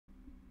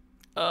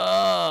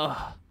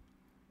Oh,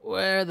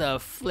 where the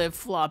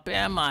flip-flop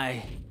am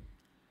I?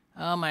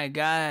 Oh my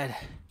god.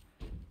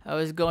 I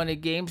was going to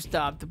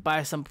Gamestop to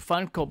buy some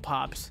Funko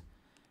Pops.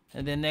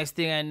 And then next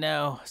thing I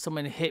know,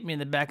 someone hit me in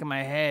the back of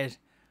my head,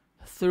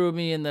 threw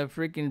me in the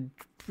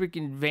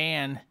freaking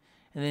van,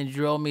 and then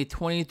drove me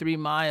 23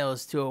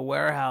 miles to a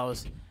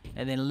warehouse,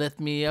 and then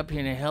lifted me up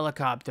here in a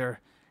helicopter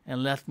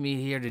and left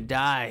me here to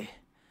die.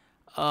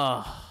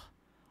 Oh,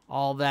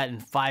 all that in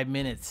 5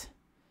 minutes.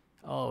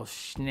 Oh,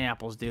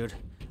 schnapples, dude.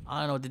 I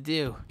don't know what to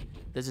do.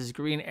 There's this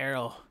green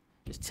arrow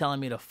just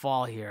telling me to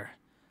fall here.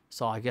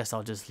 So I guess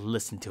I'll just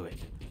listen to it.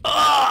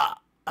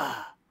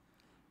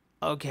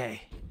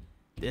 Okay.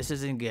 This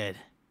isn't good.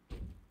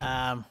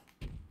 Alrighty.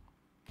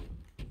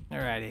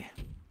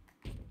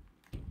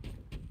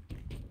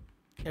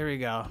 Here we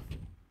go.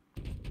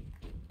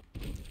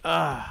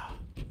 Alright.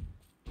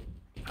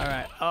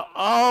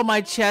 Oh,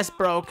 my chest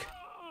broke.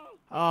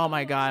 Oh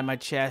my god, my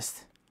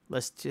chest.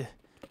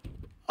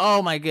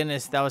 Oh my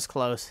goodness, that was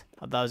close.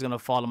 I thought I was gonna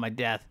fall to my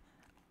death.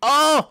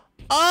 Oh!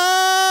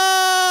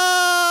 Oh!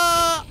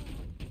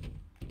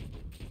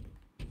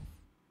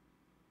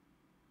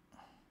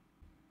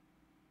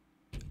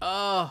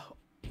 Oh,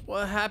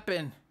 what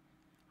happened?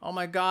 Oh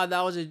my god,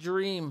 that was a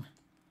dream.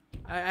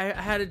 I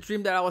had a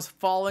dream that I was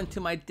falling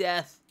to my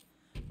death.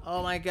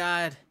 Oh my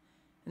god.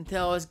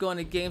 Until I was going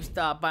to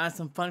GameStop buying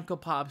some Funko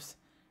Pops.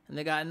 And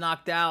they got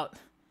knocked out.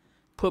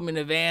 Put me in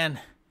a van.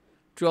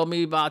 Drove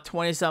me about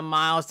 20-some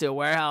miles to a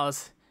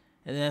warehouse.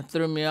 And then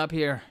threw me up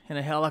here in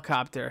a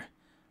helicopter.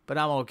 But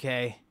I'm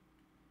okay.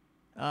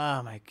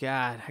 Oh my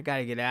god. I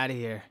gotta get out of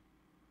here.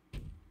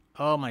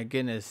 Oh my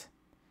goodness.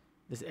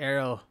 This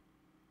arrow.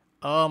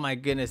 Oh my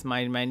goodness.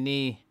 My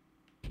knee.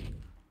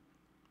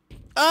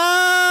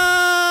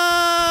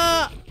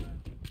 Ah!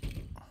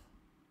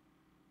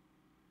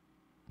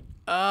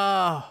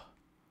 Oh,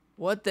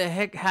 what the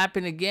heck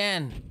happened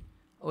again?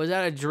 Was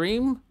that a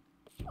dream?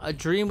 A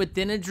dream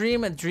within a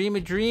dream? A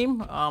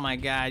dream? Oh my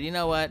god, you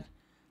know what?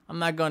 I'm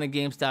not going to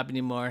GameStop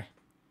anymore.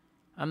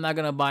 I'm not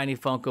going to buy any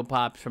Funko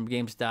Pops from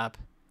GameStop.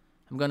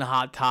 I'm going to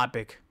Hot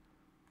Topic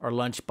or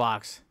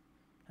Lunchbox.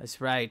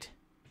 That's right.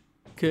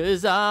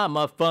 'Cause I'm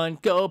a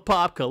Funko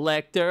Pop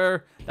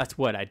collector. That's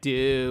what I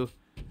do.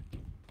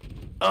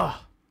 Oh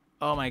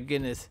my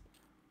goodness.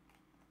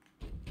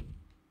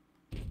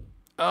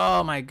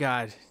 Oh my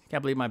god.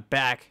 Can't believe my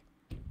back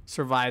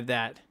survived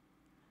that.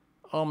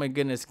 Oh my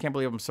goodness. Can't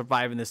believe I'm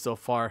surviving this so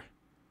far.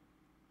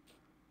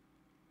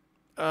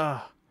 I'm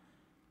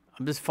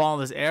just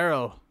following this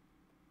arrow.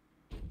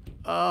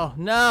 Oh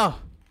no.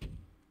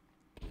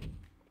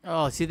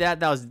 Oh, see that?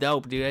 That was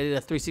dope, dude. I did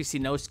a 360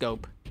 no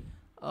scope.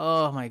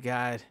 Oh my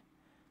god.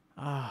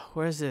 Oh,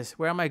 where's this?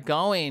 Where am I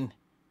going?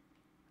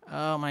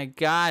 Oh my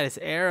god, it's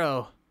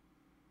arrow.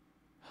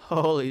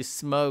 Holy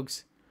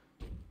smokes.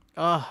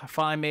 Oh, I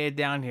finally made it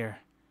down here.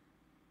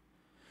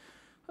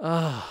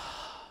 Oh,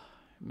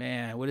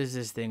 man. What is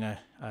this thing? A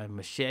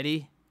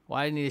machete?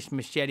 Why do I need a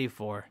machete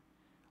for?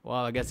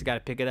 Well, I guess I got to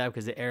pick it up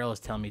because the arrow is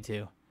telling me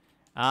to.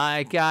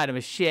 I got a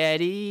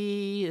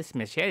machete. This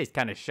machete is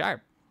kind of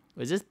sharp.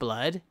 Was this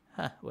blood?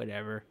 Huh,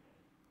 whatever.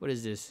 What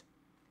is this?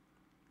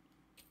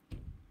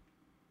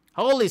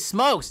 Holy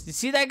smokes. You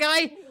see that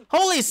guy?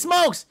 Holy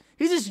smokes.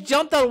 He just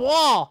jumped on a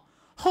wall.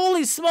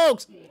 Holy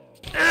smokes.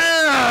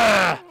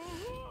 Ugh.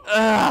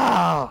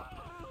 Oh,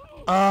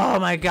 oh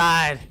my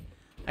god.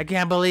 I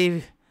can't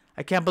believe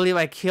I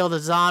killed a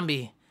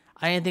zombie.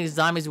 I didn't think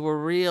zombies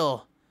were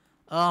real.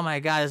 Oh my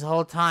god, this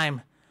whole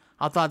time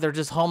I thought they're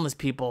just homeless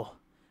people,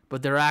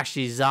 but they're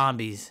actually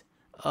zombies.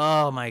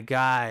 Oh my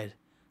god.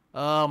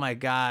 Oh my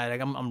god.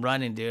 Like, I'm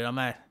running, dude. I'm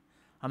not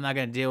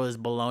gonna deal with this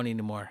baloney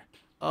anymore.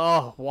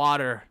 Oh,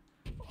 water.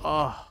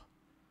 Oh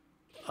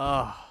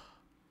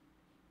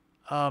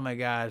my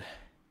god.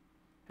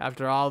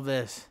 After all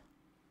this,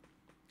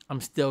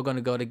 I'm still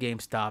gonna go to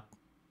GameStop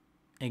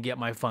and get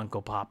my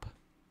Funko Pop.